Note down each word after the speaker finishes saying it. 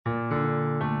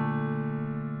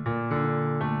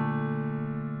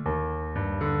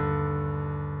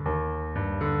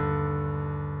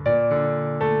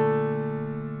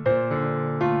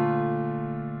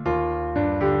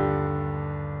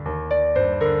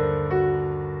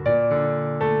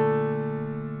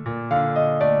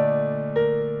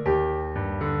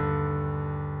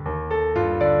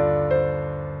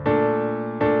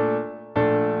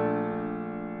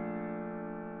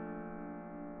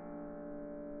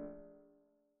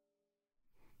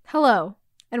Hello,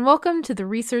 and welcome to the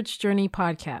Research Journey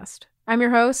podcast. I'm your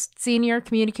host, Senior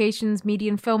Communications, Media,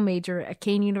 and Film major at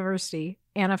Kean University,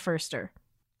 Anna Ferster.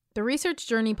 The Research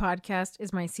Journey podcast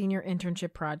is my senior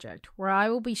internship project, where I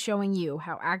will be showing you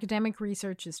how academic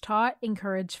research is taught,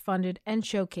 encouraged, funded, and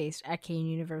showcased at Kean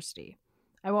University.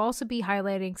 I will also be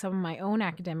highlighting some of my own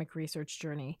academic research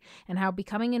journey and how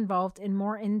becoming involved in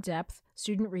more in-depth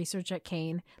student research at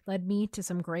Kean led me to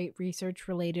some great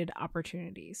research-related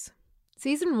opportunities.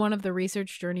 Season 1 of the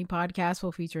Research Journey podcast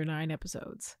will feature 9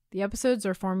 episodes. The episodes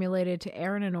are formulated to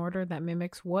air in an order that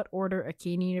mimics what order a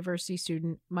Kean University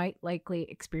student might likely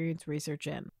experience research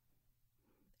in.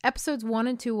 Episodes 1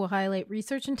 and 2 will highlight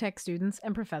research and tech students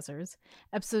and professors.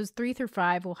 Episodes 3 through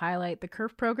 5 will highlight the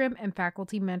CURF program and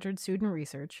faculty-mentored student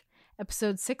research.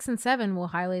 Episodes 6 and 7 will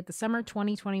highlight the summer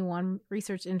 2021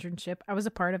 research internship I was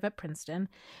a part of at Princeton,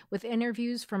 with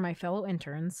interviews from my fellow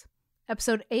interns.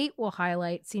 Episode 8 will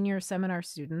highlight senior seminar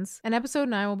students, and Episode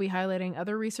 9 will be highlighting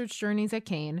other research journeys at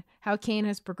Kean, how Kean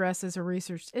has progressed as a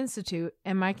research institute,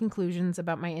 and my conclusions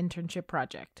about my internship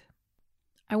project.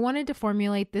 I wanted to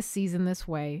formulate this season this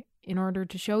way in order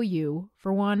to show you,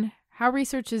 for one, how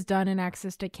research is done and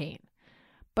accessed at Kean,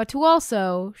 but to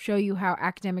also show you how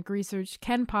academic research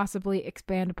can possibly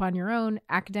expand upon your own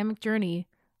academic journey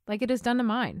like it has done to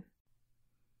mine.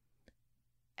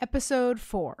 Episode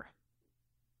 4.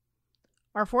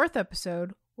 Our 4th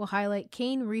episode will highlight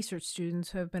Kean research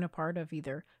students who have been a part of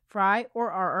either FRI or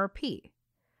RRP.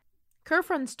 CURF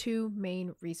runs 2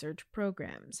 main research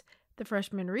programs. The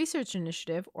Freshman Research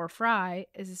Initiative, or FRI,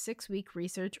 is a 6-week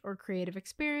research or creative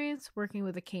experience working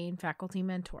with a Kean faculty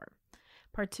mentor.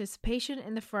 Participation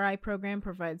in the FRI program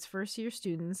provides first-year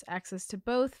students access to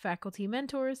both faculty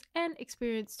mentors and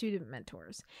experienced student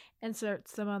mentors, and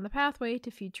starts them on the pathway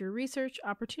to future research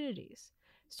opportunities.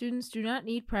 Students do not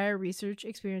need prior research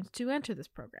experience to enter this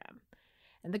program.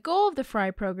 And the goal of the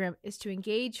FRI program is to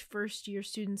engage first-year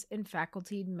students in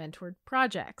faculty-mentored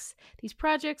projects. These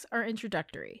projects are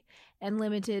introductory and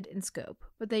limited in scope,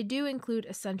 but they do include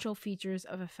essential features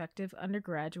of effective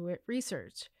undergraduate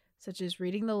research, such as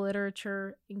reading the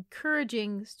literature,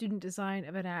 encouraging student design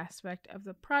of an aspect of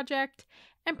the project,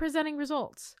 and presenting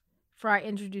results. FRI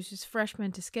introduces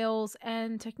freshmen to skills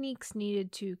and techniques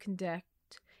needed to conduct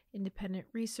independent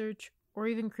research, or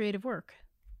even creative work.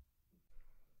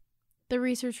 The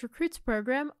Research Recruits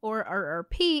Program, or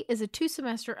RRP, is a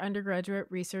 2-semester undergraduate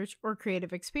research or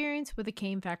creative experience with a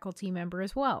Kean faculty member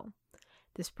as well.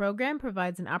 This program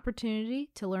provides an opportunity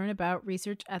to learn about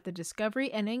research at the discovery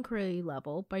and inquiry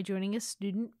level by joining a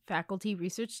student-faculty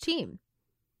research team.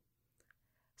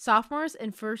 Sophomores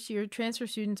and first-year transfer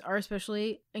students are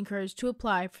especially encouraged to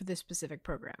apply for this specific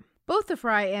program. Both the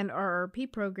FRI and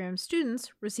RRP program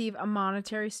students receive a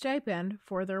monetary stipend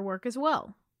for their work as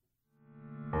well.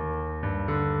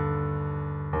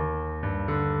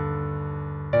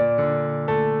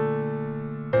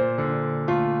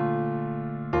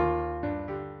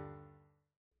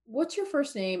 What's your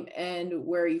first name and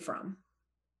where are you from?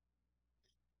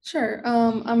 Sure.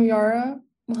 I'm Yara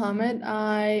Muhammad.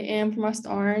 I am from West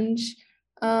Orange,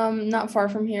 not far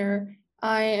from here.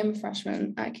 I am a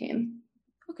freshman at Kean.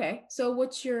 Okay, so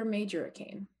what's your major at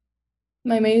Kean?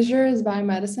 My major is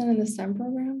biomedicine in the STEM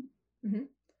program. Mm-hmm.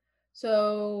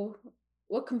 So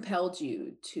what compelled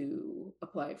you to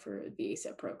apply for the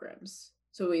ASAP programs?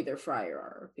 So either FRI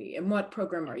or RRP. And what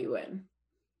program are you in?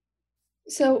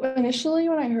 So initially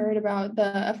when I heard about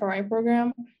the FRI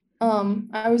program,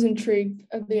 I was intrigued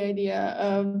at the idea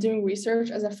of doing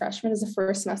research as a freshman, as a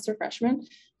first semester freshman.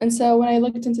 And so when I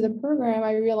looked into the program,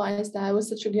 I realized that it was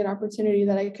such a good opportunity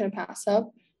that I couldn't pass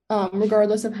up,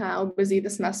 regardless of how busy the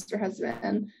semester has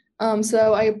been.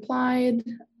 So I applied.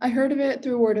 I heard of it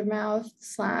through word of mouth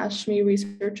 / me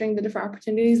researching the different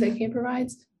opportunities that Kean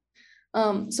provides.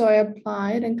 So I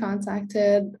applied and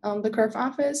contacted the CURF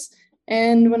office.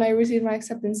 And when I received my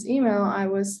acceptance email, I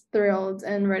was thrilled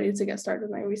and ready to get started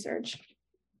with my research.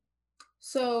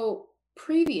 So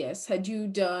had you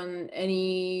done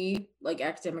any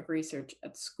academic research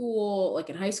at school, like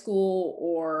in high school,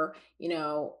 or,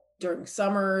 during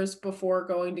summers before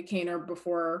going to Kean, or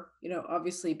before,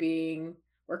 obviously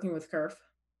working with CURF?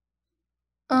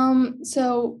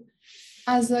 So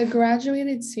as a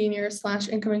graduated senior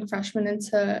 / incoming freshman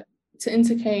into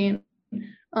Kean,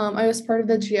 I was part of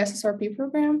the GSSRP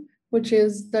program, which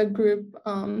is the group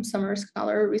summer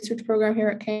scholar research program here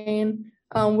at Kean.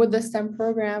 With the STEM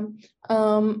program,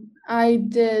 I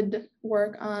did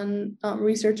work on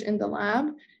research in the lab.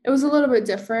 It was a little bit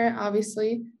different,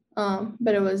 obviously,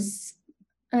 but it was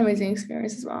an amazing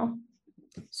experience as well.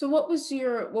 So what was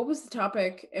the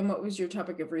topic, and what was your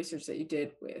topic of research that you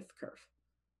did with CURF?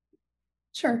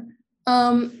 Sure.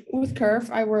 With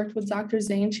Curve, I worked with Dr.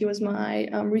 Zane. She was my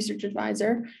research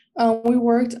advisor. We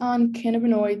worked on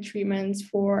cannabinoid treatments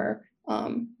for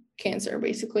cancer,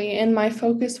 basically, and my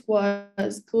focus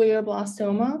was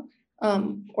glioblastoma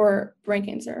or brain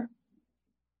cancer.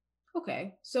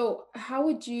 Okay, so how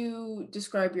would you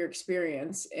describe your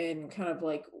experience in kind of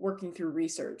like working through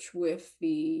research with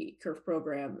the Curve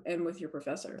program and with your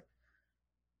professor?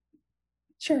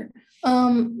 Sure.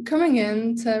 Coming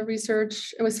into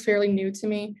research, it was fairly new to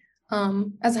me.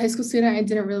 As a high school student, I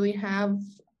didn't really have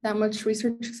that much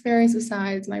research experience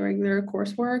besides my regular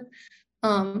coursework.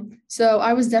 So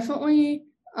I was definitely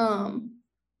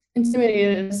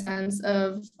intimidated in a sense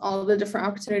of all the different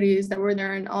opportunities that were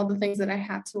there and all the things that I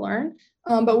had to learn.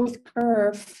 But with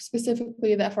Curve,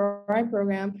 specifically the FRI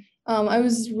program, I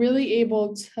was really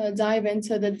able to dive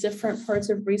into the different parts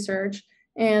of research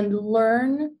and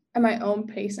learn at my own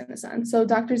pace in a sense. So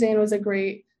Dr. Zane was a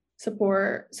great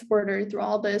supporter through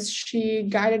all this. She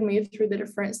guided me through the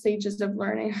different stages of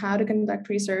learning how to conduct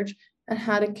research and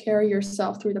how to carry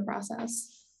yourself through the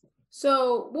process.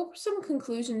 So, what were some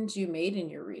conclusions you made in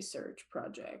your research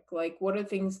project? Like, what are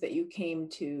things that you came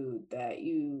to that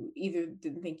you either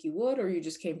didn't think you would or you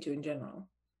just came to in general?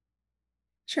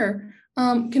 Sure.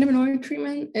 Cannabinoid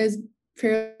treatment is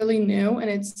fairly new and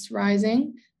it's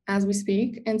rising as we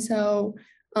speak. And so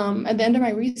at the end of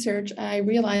my research, I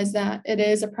realized that it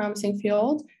is a promising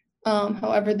field.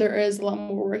 However, there is a lot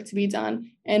more work to be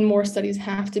done and more studies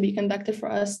have to be conducted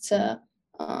for us to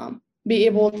be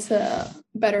able to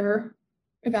better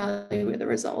evaluate the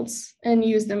results and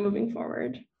use them moving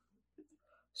forward.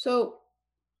 So,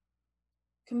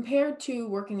 compared to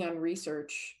working on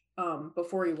research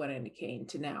before you went into Kean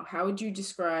to now, how would you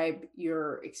describe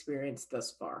your experience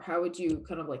thus far? How would you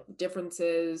kind of like the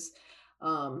differences?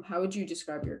 How would you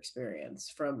describe your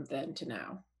experience from then to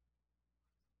now?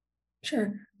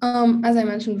 Sure. As I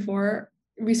mentioned before,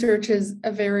 research is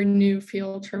a very new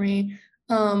field for me.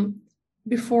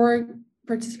 Before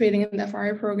participating in the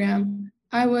FRI program,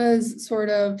 I was sort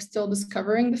of still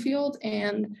discovering the field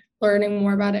and learning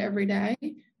more about it every day.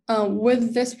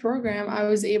 With this program, I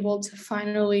was able to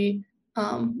finally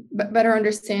better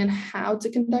understand how to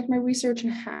conduct my research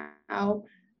and how,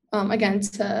 again,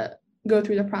 to go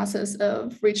through the process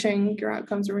of reaching your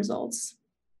outcomes and results.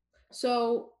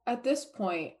 So at this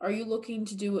point, are you looking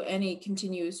to do any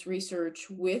continuous research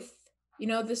with,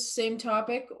 this same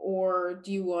topic, or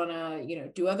do you want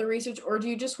to, do other research, or do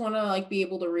you just want to like be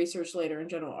able to research later in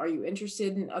general? Are you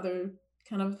interested in other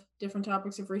kind of different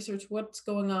topics of research? What's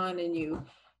going on in you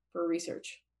for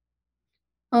research?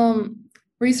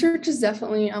 Research is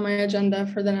definitely on my agenda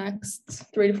for the next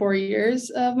 3 to 4 years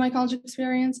of my college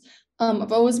experience.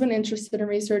 I've always been interested in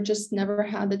research, just never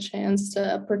had the chance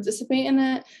to participate in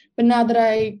it. But now that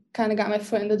I kind of got my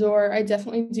foot in the door, I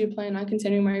definitely do plan on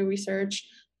continuing my research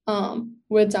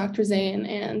with Dr. Zane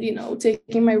and,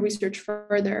 taking my research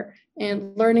further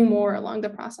and learning more along the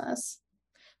process.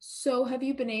 So have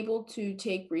you been able to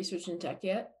take research in tech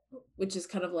yet? Which is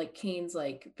kind of like Kean's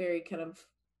like very kind of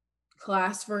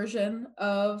class version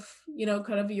of,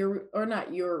 kind of your, or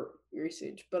not your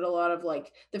research, but a lot of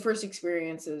like the first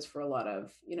experiences for a lot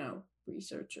of,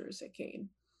 researchers at Kean.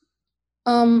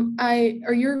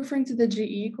 Are you referring to the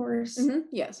GE course? Mm-hmm.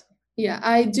 Yes. Yeah,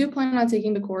 I do plan on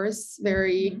taking the course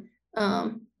in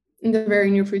the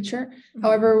very near future. Mm-hmm.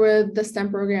 However, with the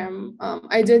STEM program,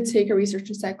 I did take a research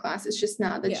and tech class. It's just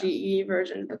not the GE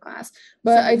version of the class,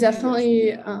 but I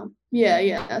definitely,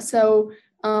 So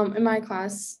in my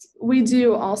class, we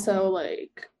do also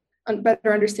like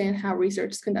better understand how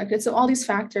research is conducted. So all these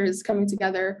factors coming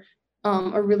together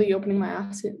are really opening my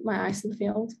eyes to the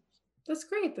field. That's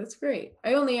great. That's great.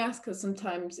 I only ask because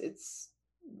sometimes it's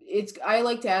I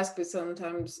like to ask because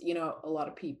sometimes, a lot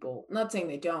of people, not saying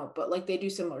they don't, but like they do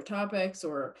similar topics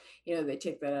or, they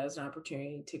take that as an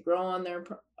opportunity to grow on their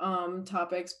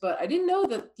topics. But I didn't know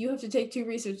that you have to take 2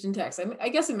 research and text. I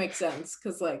guess it makes sense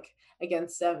because like, again,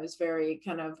 STEM is very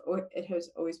kind of, it has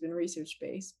always been research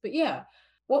based. But yeah,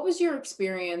 what was your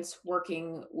experience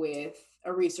working with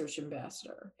a research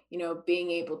ambassador,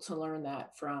 being able to learn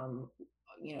that from,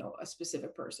 a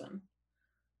specific person?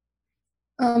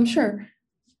 Sure.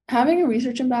 Having a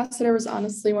research ambassador was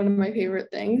honestly one of my favorite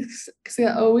things because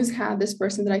I always had this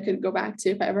person that I could go back to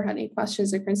if I ever had any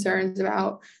questions or concerns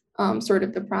about sort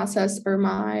of the process or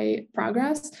my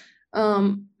progress.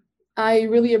 I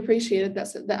really appreciated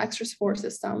the extra support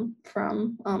system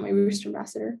from a research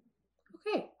ambassador.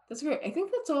 Okay, that's great. I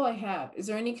think that's all I have. Is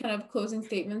there any kind of closing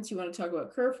statements you want to talk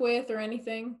about Curve with or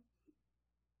anything?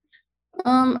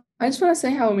 I just want to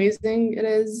say how amazing it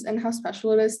is and how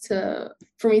special it is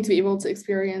for me to be able to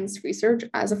experience research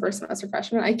as a first semester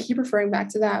freshman. I keep referring back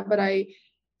to that, but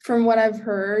from what I've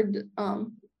heard,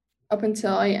 up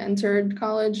until I entered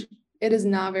college, it is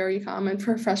not very common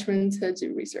for freshmen to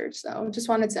do research. So just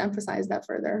wanted to emphasize that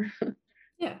further.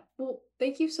 Yeah. Well,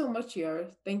 thank you so much, Yara.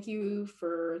 Thank you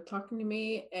for talking to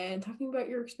me and talking about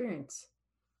your experience.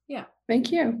 Yeah.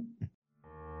 Thank you.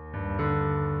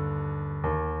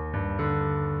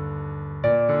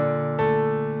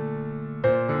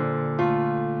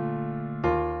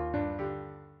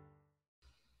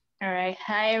 All right.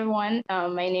 Hi, everyone.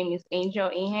 My name is Angel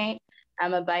Ihe.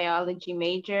 I'm a biology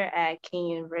major at Kean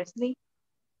University.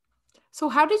 So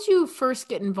how did you first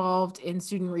get involved in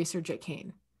student research at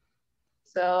Kean?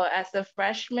 So as a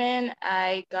freshman,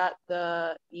 I got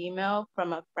the email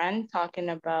from a friend talking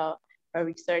about a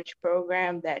research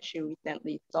program that she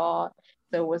recently saw.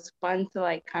 So it was fun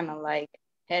to kind of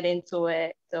head into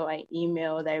it. So I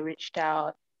emailed, I reached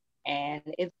out, and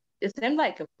it seemed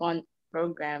like a fun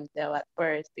program though at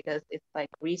first because it's like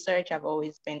research. I've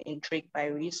always been intrigued by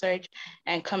research,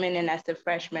 and coming in as a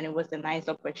freshman, it was a nice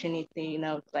opportunity,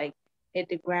 to hit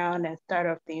the ground and start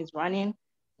off things running.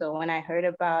 So when I heard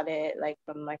about it,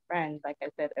 from my friend, like I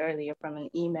said earlier, from an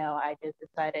email, I just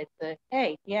decided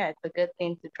hey, yeah, it's a good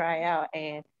thing to try out.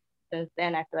 And since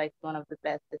then, I feel like it's one of the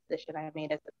best decisions I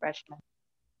made as a freshman.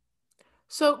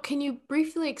 So can you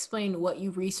briefly explain what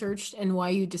you researched and why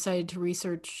you decided to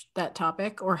research that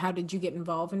topic, or how did you get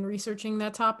involved in researching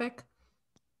that topic?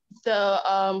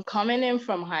 So coming in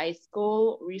from high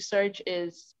school, research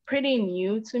is pretty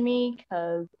new to me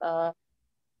because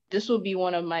this will be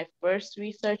one of my first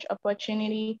research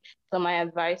opportunity. So my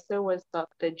advisor was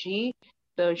Dr. G.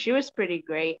 So she was pretty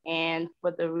great. And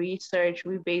for the research,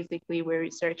 we basically were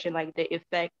researching the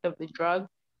effect of the drug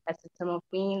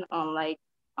acetaminophen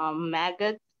on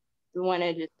maggots. We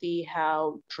wanted to see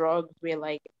how drugs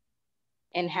were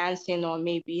enhancing or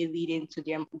maybe leading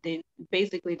to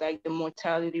basically the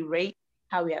mortality rate,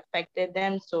 how it affected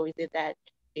them. So is it that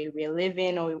they were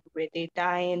living or were they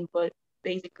dying? But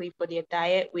basically for their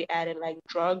diet, we added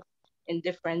drugs in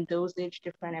different dosage,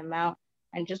 different amount,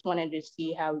 and just wanted to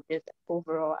see how this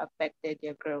overall affected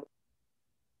their growth.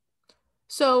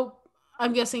 So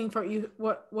I'm guessing for you,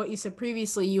 what you said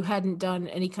previously, you hadn't done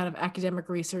any kind of academic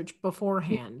research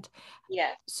beforehand.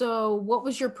 Yes. So what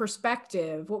was your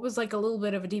perspective? What was like a little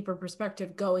bit of a deeper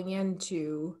perspective going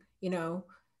into,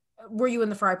 were you in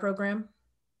the FRI program?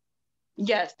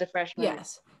 Yes, the freshman.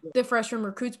 Yes, the freshman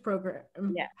recruits program.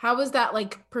 Yeah. How was that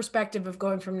perspective of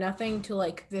going from nothing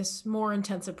to this more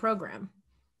intensive program?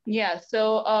 Yeah,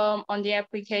 so on the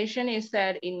application, it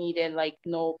said it needed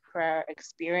no prior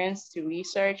experience to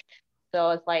research.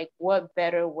 So it's what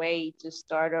better way to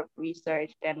start up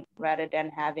research than rather than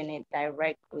having it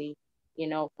directly,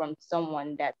 from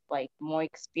someone that's more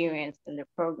experienced in the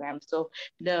program. So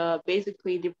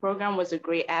basically the program was a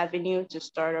great avenue to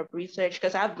start up research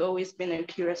because I've always been a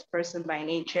curious person by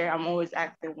nature. I'm always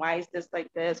asking, why is this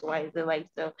like this? Why is it like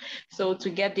so? So to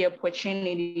get the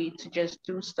opportunity to just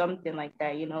do something like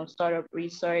that, start up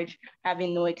research,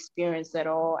 having no experience at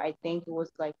all, I think it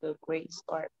was a great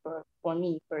start for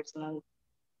me personally.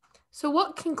 So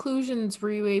what conclusions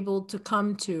were you able to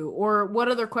come to, or what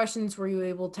other questions were you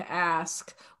able to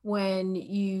ask when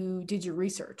you did your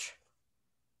research?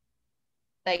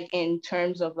 In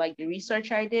terms of the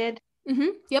research I did? Mm-hmm.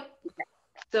 Yep.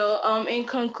 So in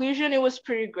conclusion, it was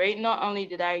pretty great. Not only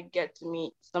did I get to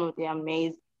meet some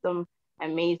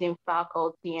amazing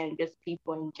faculty and just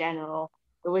people in general,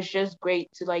 it was just great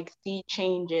to see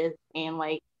changes and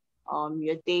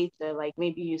your data.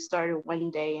 Maybe you started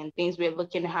one day and things were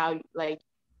looking how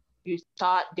you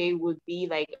thought they would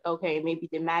be okay, maybe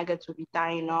the maggots would be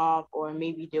dying off or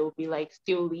maybe they will be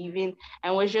still leaving.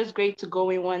 And it was just great to go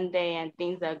in one day and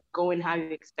things are going how you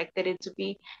expected it to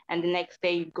be. And the next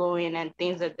day you go in and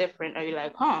things are different. Or you're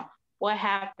like, what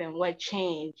happened? What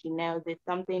changed? Did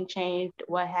something change?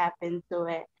 What happened to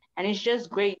it? And it's just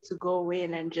great to go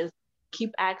in and just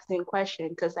keep asking questions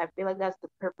because I feel like that's the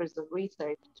purpose of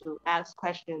research, to ask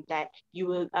questions that you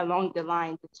will along the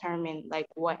line determine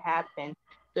what happened.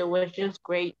 So it was just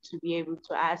great to be able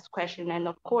to ask questions. And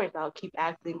of course, I'll keep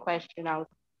asking questions. I'll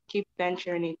keep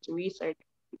venturing into research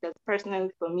because personally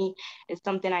for me, it's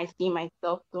something I see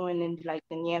myself doing in the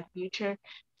near future.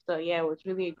 So yeah, it was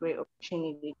really a great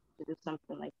opportunity to do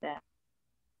something like that.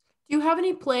 Do you have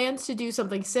any plans to do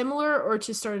something similar or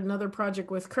to start another project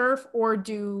with Kerf or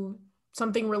do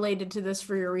something related to this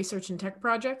for your research and tech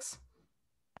projects?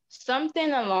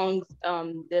 Something along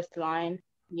this line.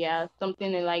 Yeah,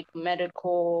 something in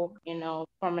medical,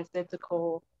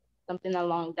 pharmaceutical, something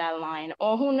along that line.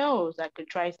 Or who knows, I could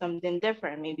try something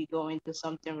different, maybe go into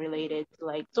something related to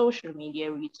like social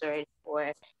media research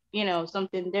or,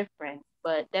 something different,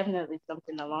 but definitely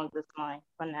something along this line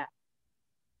for now.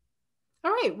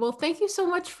 All right. Well, thank you so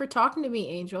much for talking to me,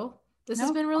 Angel. This has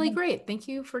No been really problem. great. Thank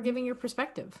you for giving your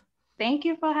perspective. Thank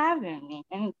you for having me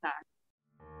anytime.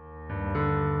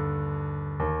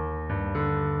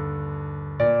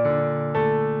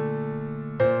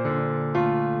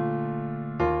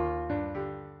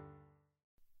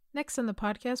 Next on the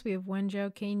podcast, we have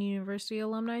Wenzhou Kean University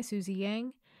alumni Susie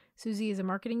Yang. Susie is a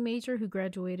marketing major who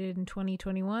graduated in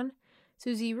 2021.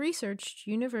 Susie researched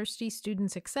university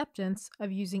students' acceptance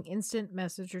of using instant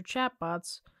message or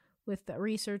chatbots with the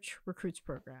Research Recruits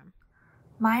program.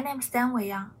 My name is Dan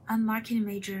Weiyang. I'm a marketing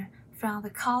major from the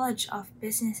College of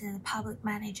Business and Public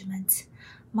Management.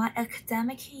 My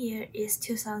academic year is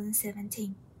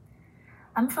 2017.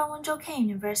 I'm from Wenzhou Kean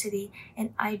University,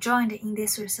 and I joined in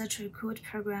this research recruit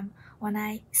program when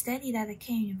I studied at the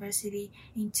Kean University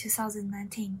in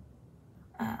 2019.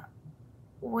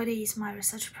 What is my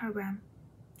research program?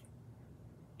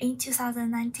 In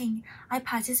 2019, I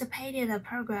participated in a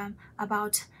program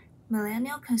about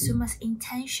millennial consumers'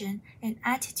 intention and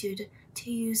attitude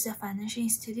to use the financial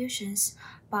institutions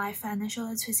by financial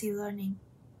literacy learning.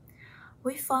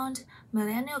 We found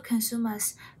millennial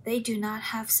consumers, they do not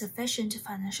have sufficient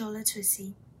financial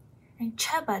literacy. And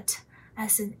chatbot,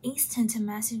 as an instant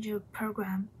messenger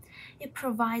program, it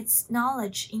provides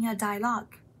knowledge in a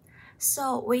dialogue.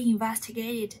 So we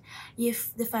investigated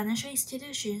if the financial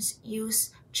institutions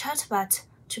use chatbot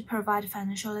to provide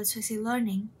financial literacy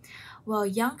learning, while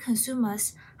young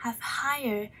consumers have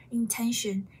higher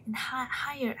intention and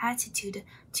higher attitude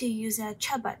to use a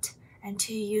chatbot and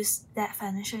to use that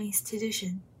financial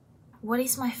institution. What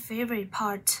is my favorite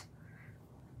part?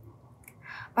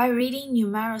 By reading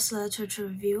numerous literature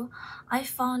review, I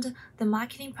found the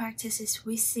marketing practices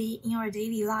we see in our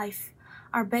daily life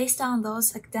are based on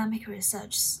those academic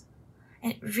researches.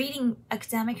 And reading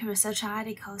academic research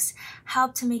articles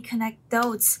helped me connect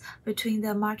dots between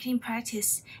the marketing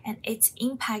practice and its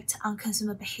impact on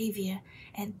consumer behavior,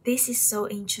 and this is so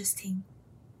interesting.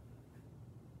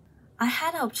 I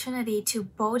had the opportunity to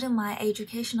broaden my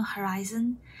educational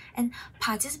horizon and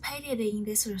participated in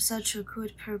this research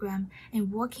recruit program,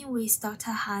 and working with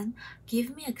Dr. Han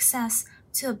gave me access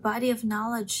to a body of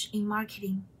knowledge in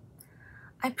marketing.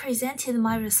 I presented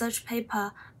my research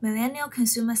paper, Millennial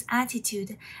Consumers'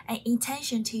 Attitude and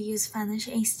Intention to Use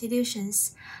Financial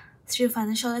Institutions through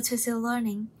Financial Literacy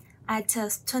Learning at the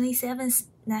 27th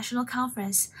National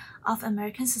Conference of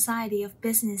American Society of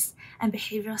Business and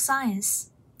Behavioral Science.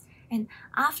 And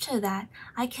after that,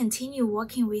 I continued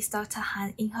working with Dr.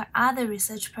 Han in her other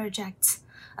research projects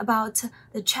about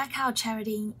the checkout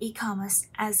charity in e-commerce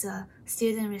as a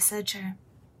student researcher.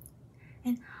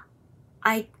 And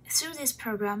through this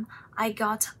program, I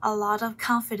got a lot of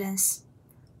confidence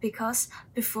because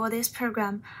before this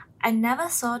program, I never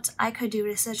thought I could do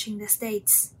research in the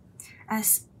States.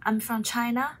 As I'm from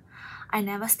China, I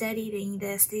never studied in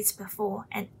the States before,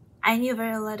 and I knew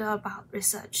very little about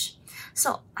research.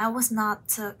 So I was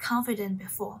not confident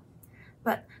before.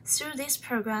 But through this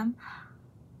program,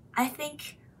 I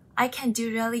think I can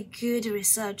do really good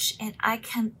research and I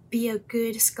can be a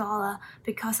good scholar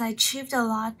because I achieved a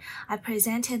lot. I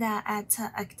presented that at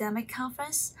an academic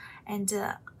conference and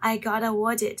I got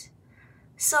awarded.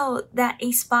 So that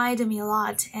inspired me a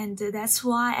lot, and that's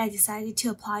why I decided to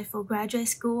apply for graduate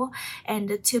school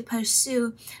and to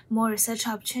pursue more research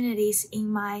opportunities in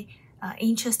my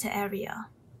interest area.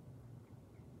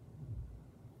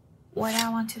 What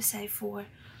I want to say for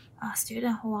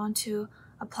students who want to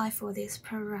apply for this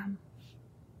program.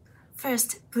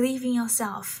 First, believe in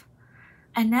yourself.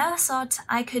 I never thought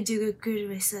I could do good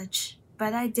research,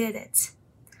 but I did it.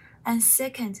 And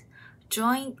second,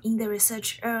 join in the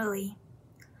research early.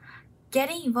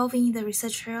 Getting involved in the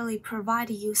research early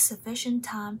provides you sufficient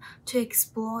time to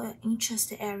explore your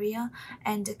interest area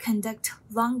and conduct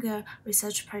longer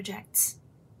research projects.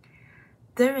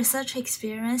 The research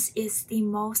experience is the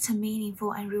most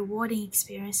meaningful and rewarding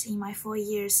experience in my 4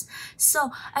 years,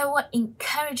 so I would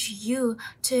encourage you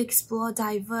to explore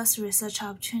diverse research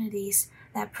opportunities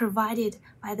that are provided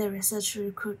by the Research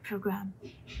Recruit program.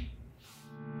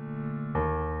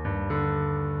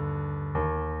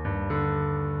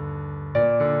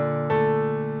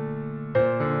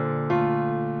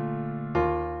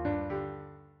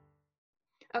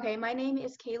 Okay, my name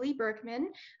is Kaylee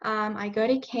Berkman. I go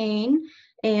to Kean,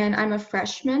 and I'm a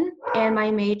freshman, and my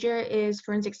major is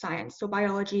forensic science, so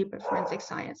biology, but forensic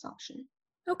science option.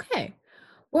 Okay.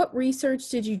 What research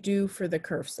did you do for the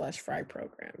CURF/FRI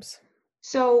programs?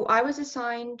 So I was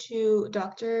assigned to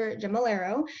Dr.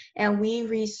 Gemalero, and we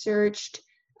researched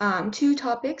 2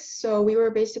 topics. So we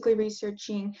were basically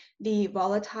researching the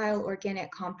volatile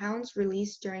organic compounds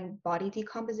released during body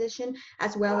decomposition,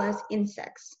 as well as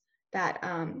insects that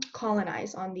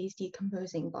colonize on these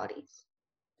decomposing bodies.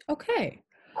 Okay.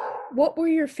 What were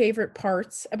your favorite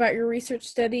parts about your research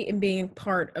study and being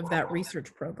part of that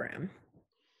research program?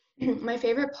 My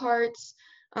favorite parts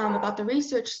about the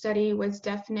research study was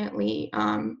definitely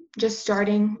just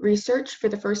starting research for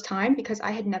the first time, because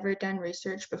I had never done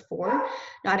research before,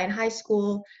 not in high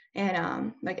school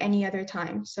and like any other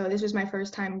time. So this was my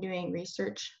first time doing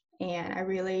research, and I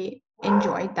really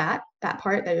enjoyed that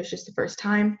part. That was just the first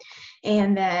time.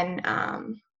 And then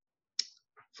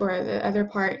for the other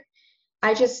part,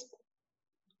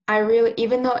 I really,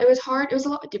 even though it was hard, it was a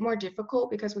lot more difficult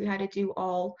because we had to do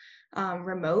all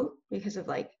remote because of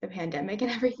like the pandemic and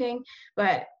everything.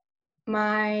 But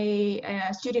my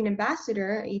student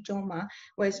ambassador, Ijoma,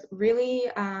 was really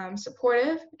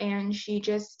supportive, and she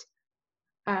just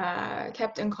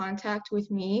kept in contact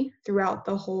with me throughout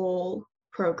the whole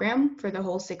program for the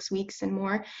whole 6 weeks and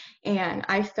more. And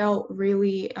I felt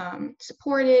really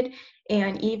supported.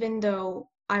 And even though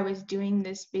I was doing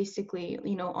this basically,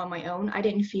 on my own, I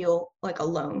didn't feel like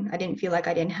alone. I didn't feel like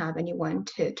I didn't have anyone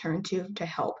to turn to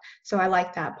help. So I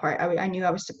liked that part. I knew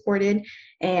I was supported,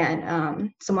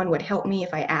 and someone would help me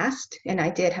if I asked. And I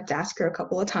did have to ask her a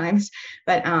couple of times,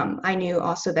 but I knew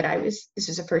also that this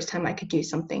was the first time I could do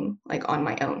something like on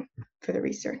my own for the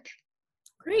research.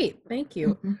 Great, thank you.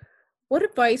 Mm-hmm. What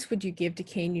advice would you give to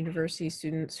Kean University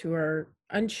students who are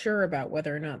unsure about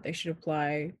whether or not they should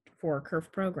apply for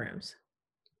CURF programs?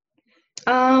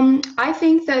 I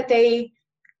think that they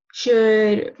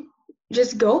should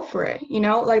just go for it,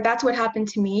 like that's what happened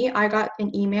to me. I got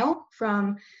an email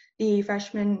from the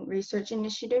Freshman Research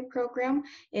Initiative program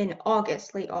in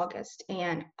late August,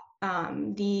 and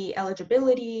the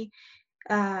eligibility,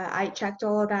 I checked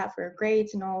all of that for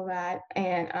grades and all of that,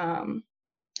 and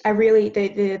I really,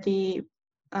 the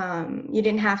you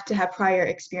didn't have to have prior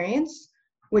experience,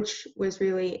 which was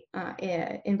really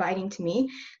inviting to me.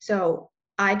 So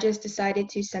I just decided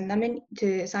to send them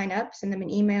sign up, send them an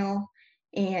email,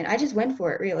 and I just went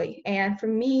for it, really. And for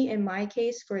me, in my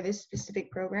case, for this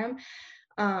specific program,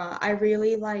 I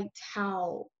really liked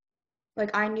how,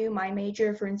 like, I knew my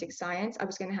major, forensic science, I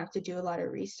was going to have to do a lot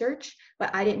of research,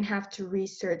 but I didn't have to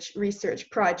research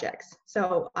projects.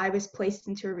 So I was placed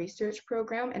into a research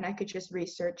program, and I could just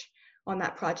research on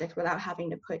that project without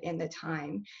having to put in the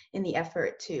time and the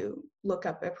effort to look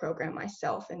up a program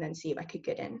myself and then see if I could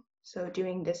get in. So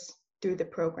doing this through the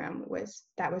program was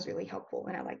really helpful,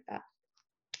 and I like that.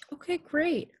 Okay,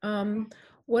 great.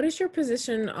 What is your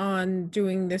position on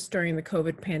doing this during the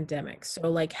COVID pandemic? So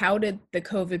like, how did the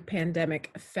COVID pandemic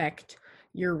affect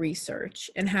your research,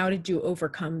 and how did you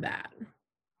overcome that?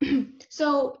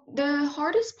 So the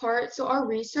hardest part, so our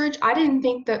research, I didn't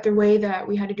think that the way that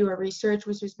we had to do our research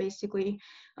was just basically,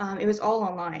 it was all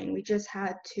online. We just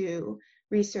had to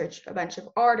research a bunch of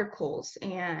articles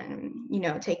and,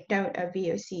 take note of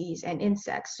VOCs and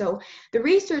insects. So the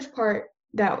research part,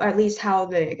 that at least how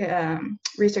the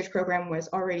research program was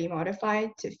already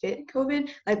modified to fit COVID,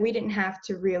 like we didn't have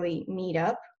to really meet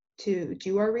up to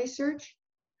do our research.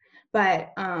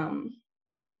 But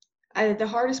the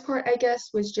hardest part, I guess,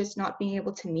 was just not being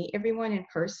able to meet everyone in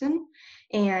person.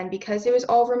 And because it was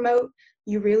all remote,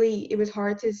 it was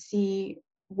hard to see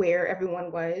where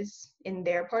everyone was in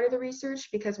their part of the research,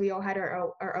 because we all had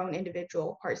our own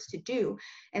individual parts to do.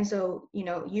 And so,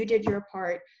 you did your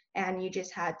part, and you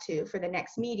just had to, for the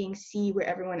next meeting, see where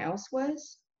everyone else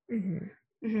was.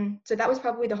 Mm-hmm. Mm-hmm. So that was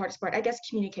probably the hardest part, I guess,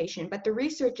 communication. But the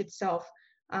research itself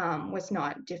was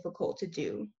not difficult to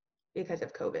do because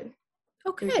of COVID.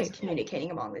 Okay. It was just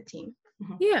communicating among the team.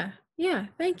 Mm-hmm. Yeah,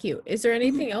 thank you. Is there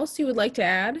anything else you would like to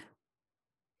add?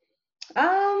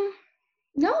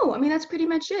 No, I mean, that's pretty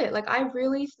much it. Like, I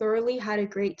really thoroughly had a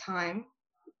great time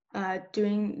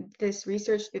doing this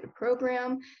research through the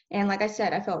program. And like I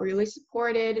said, I felt really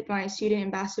supported. My student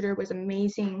ambassador was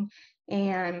amazing.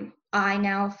 And I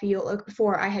now feel, like,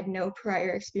 before I had no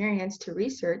prior experience to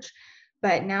research,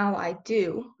 but now I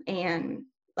do. And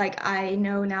like, I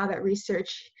know now that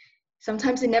research,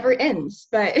 sometimes it never ends,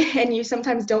 and you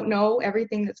sometimes don't know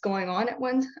everything that's going on at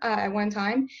one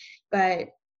time. But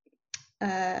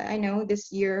I know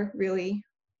this year really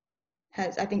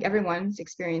I think everyone's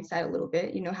experienced that a little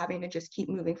bit, having to just keep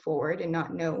moving forward and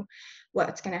not know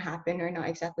what's going to happen, or not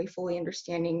exactly fully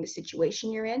understanding the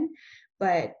situation you're in.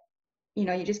 But,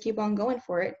 you just keep on going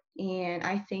for it. And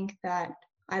I think that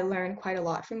I learned quite a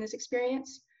lot from this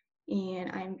experience, and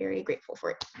I'm very grateful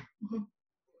for it.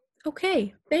 Mm-hmm.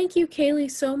 Okay. Thank you,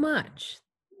 Kaylee, so much.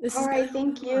 All right,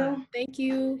 thank you. Thank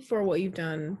you for what you've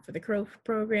done for the CRO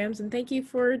programs, and thank you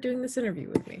for doing this interview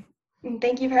with me. And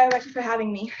thank you very much for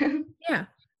having me. Yeah.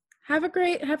 Have a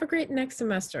great next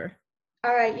semester.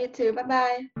 All right, you too.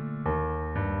 Bye-bye.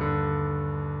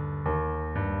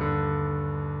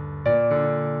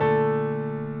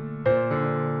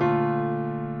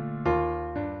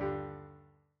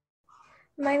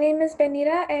 My name is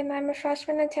Benita, and I'm a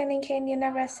freshman attending Kean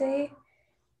University,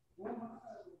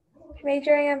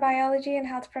 majoring in biology and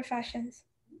health professions.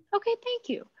 Okay, thank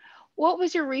you. What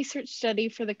was your research study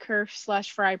for the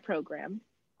FRI program?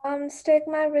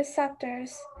 Stigma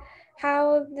receptors,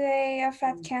 how they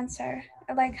affect cancer,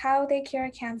 like how they cure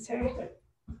cancer.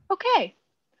 Okay.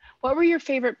 What were your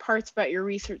favorite parts about your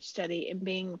research study and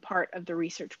being part of the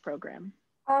research program?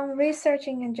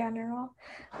 Researching in general.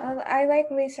 I like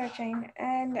researching,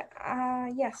 and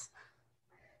yes.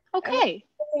 Okay.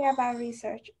 Thinking about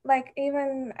research, like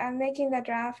even making the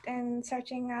draft and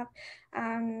searching up,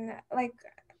 like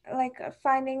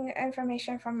finding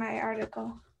information from my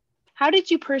article. How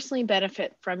did you personally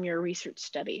benefit from your research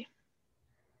study?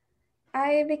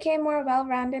 I became more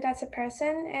well-rounded as a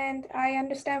person, and I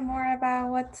understand more about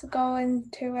what's going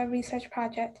into a research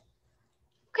project.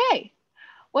 Okay.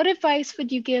 What advice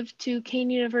would you give to Kean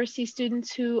University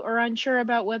students who are unsure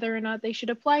about whether or not they should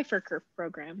apply for CURF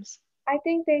programs? I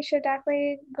think they should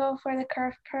definitely go for the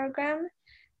CURF program.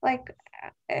 Like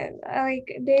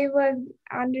they would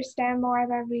understand more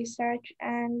about research,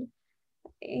 and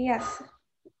yes,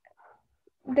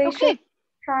 they should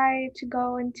try to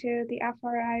go into the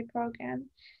FRI program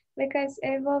because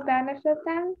it will benefit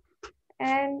them,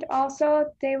 and also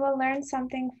they will learn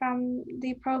something from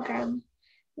the program.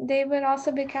 They would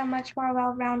also become much more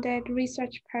well-rounded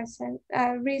researcher.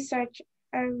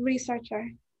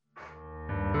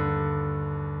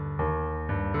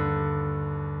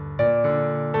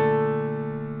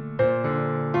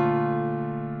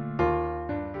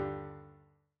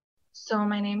 So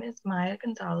my name is Maya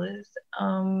Gonzalez.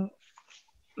 I'm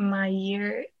in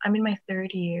my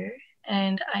third year,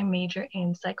 and I major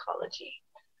in psychology.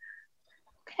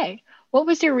 Okay. What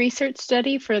was your research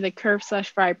study for the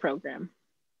CURF/FRI program?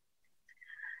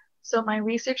 So my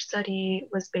research study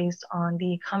was based on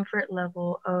the comfort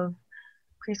level of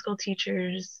preschool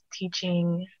teachers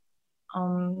teaching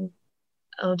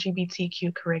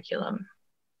LGBTQ curriculum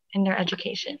in their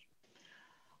education.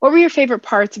 What were your favorite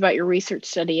parts about your research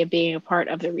study and being a part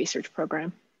of the research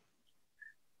program?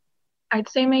 I'd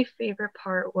say my favorite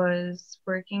part was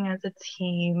working as a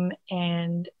team,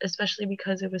 and especially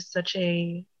because it was such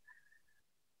a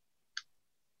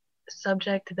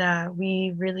subject that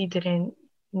we really didn't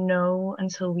know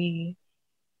until we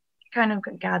kind of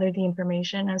gathered the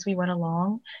information as we went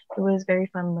along. It was very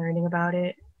fun learning about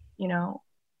it,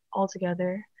 all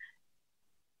together.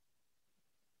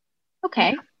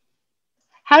 Okay.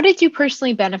 How did you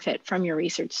personally benefit from your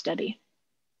research study?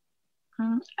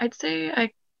 I'd say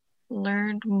I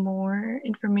learned more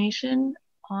information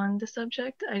on the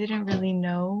subject. I didn't really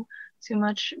know too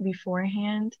much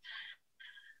beforehand.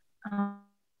 I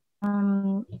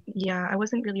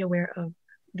wasn't really aware of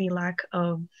the lack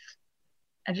of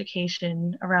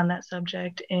education around that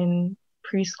subject in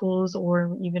preschools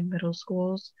or even middle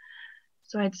schools.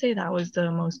 So I'd say that was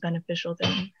the most beneficial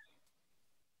thing.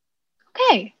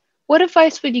 Okay. What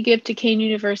advice would you give to Kean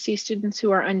University students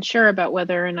who are unsure about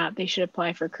whether or not they should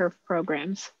apply for CURF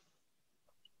programs?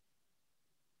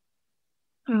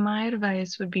 My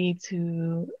advice would be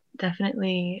to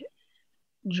definitely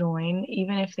join,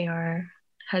 even if they are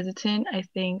hesitant. I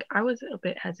think I was a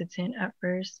bit hesitant at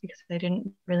first because I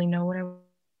didn't really know what I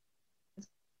was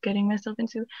getting myself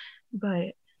into.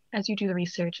 But as you do the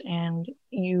research and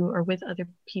you are with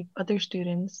other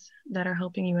students that are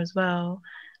helping you as well,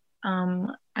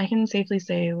 I can safely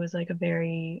say it was like a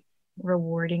very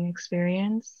rewarding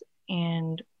experience,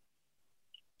 and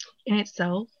in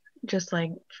itself, just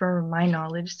like for my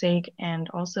knowledge sake, and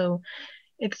also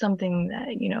it's something that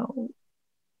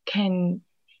can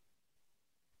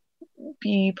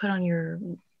be put on your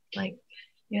it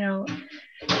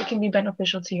can be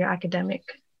beneficial to your academic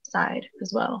side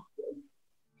as well.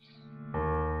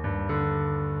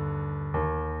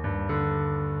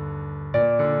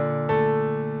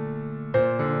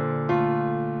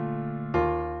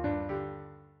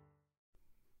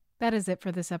 That is it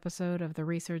for this episode of the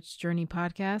Research Journey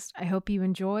podcast. I hope you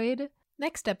enjoyed.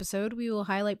 Next episode, we will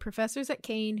highlight professors at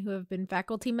Kean who have been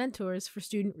faculty mentors for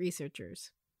student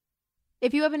researchers.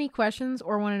 If you have any questions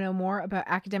or want to know more about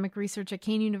academic research at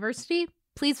Kean University,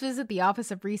 please visit the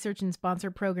Office of Research and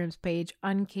Sponsored Programs page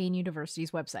on Kean University's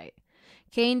website.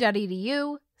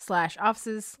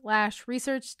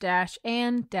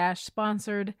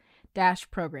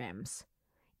 kean.edu/offices/research-and-sponsored-programs.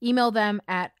 Email them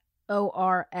at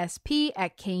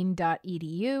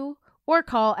orsp@kean.edu or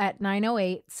call at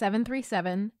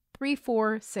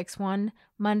 908-737-3461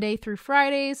 Monday through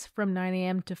Fridays from 9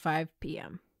 a.m. to 5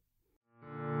 p.m.